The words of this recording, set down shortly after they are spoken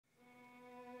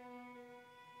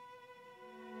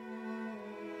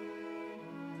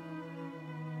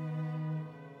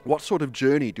What sort of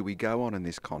journey do we go on in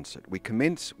this concert? We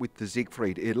commence with the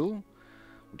Siegfried Idyll,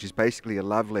 which is basically a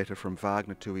love letter from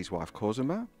Wagner to his wife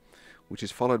Cosima, which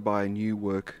is followed by a new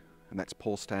work, and that's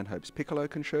Paul Stanhope's Piccolo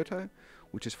Concerto,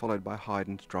 which is followed by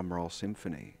Haydn's Drum Roll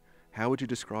Symphony. How would you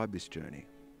describe this journey?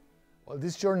 Well,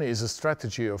 this journey is a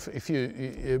strategy of, if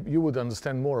you would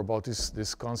understand more about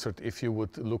this concert if you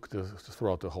would look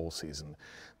throughout the whole season,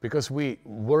 because we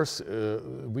will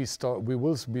be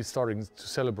starting to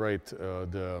celebrate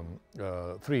the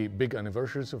 3 big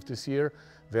anniversaries of this year: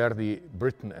 Verdi,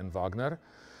 Britten, and Wagner.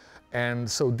 And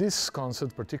so this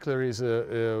concert particularly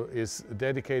is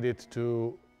dedicated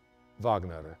to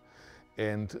Wagner.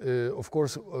 And of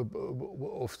course,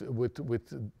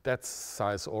 with that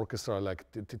size orchestra like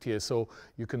the TSO,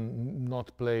 you can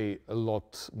not play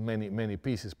many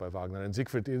pieces by Wagner. And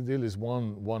Siegfried Idyll is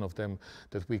one of them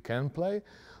that we can play.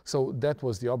 So that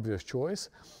was the obvious choice.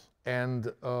 And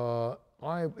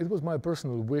it was my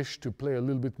personal wish to play a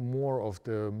little bit more of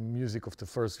the music of the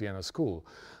first Vienna school.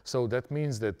 So that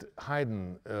means that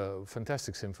Haydn,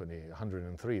 fantastic symphony,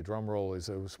 103, drum roll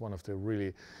was one of the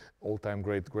really all-time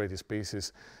greatest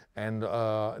pieces. And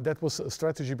that was a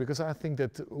strategy because I think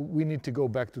that we need to go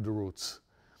back to the roots,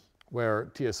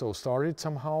 where TSO started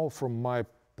somehow from my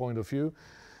point of view.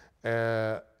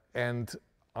 And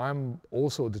I'm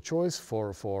also the choice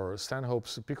for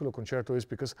Stanhope's Piccolo Concerto is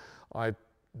because I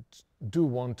do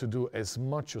want to do as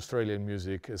much Australian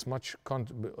music, as much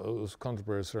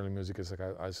contemporary Australian music as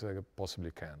I possibly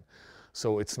can.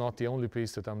 So it's not the only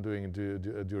piece that I'm doing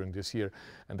during this year,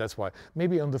 and that's why.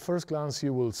 Maybe on the first glance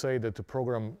you will say that the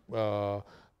program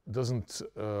doesn't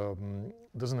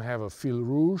have a fil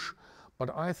rouge, but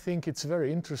I think it's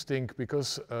very interesting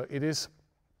because it is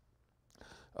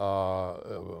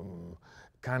kind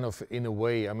of, in a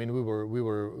way, I mean, we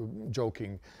were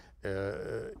joking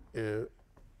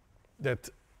that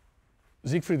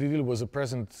Siegfried Idyll was a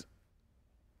present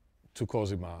to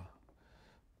Cosima.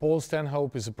 Paul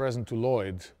Stanhope is a present to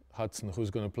Lloyd Hudson,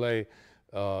 who's going to play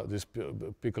this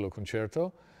Piccolo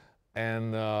Concerto,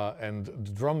 and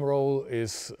the drum roll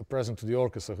is a present to the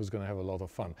orchestra, who's going to have a lot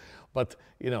of fun. But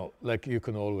you know, like you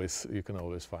can always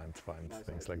find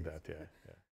things like that. Yeah.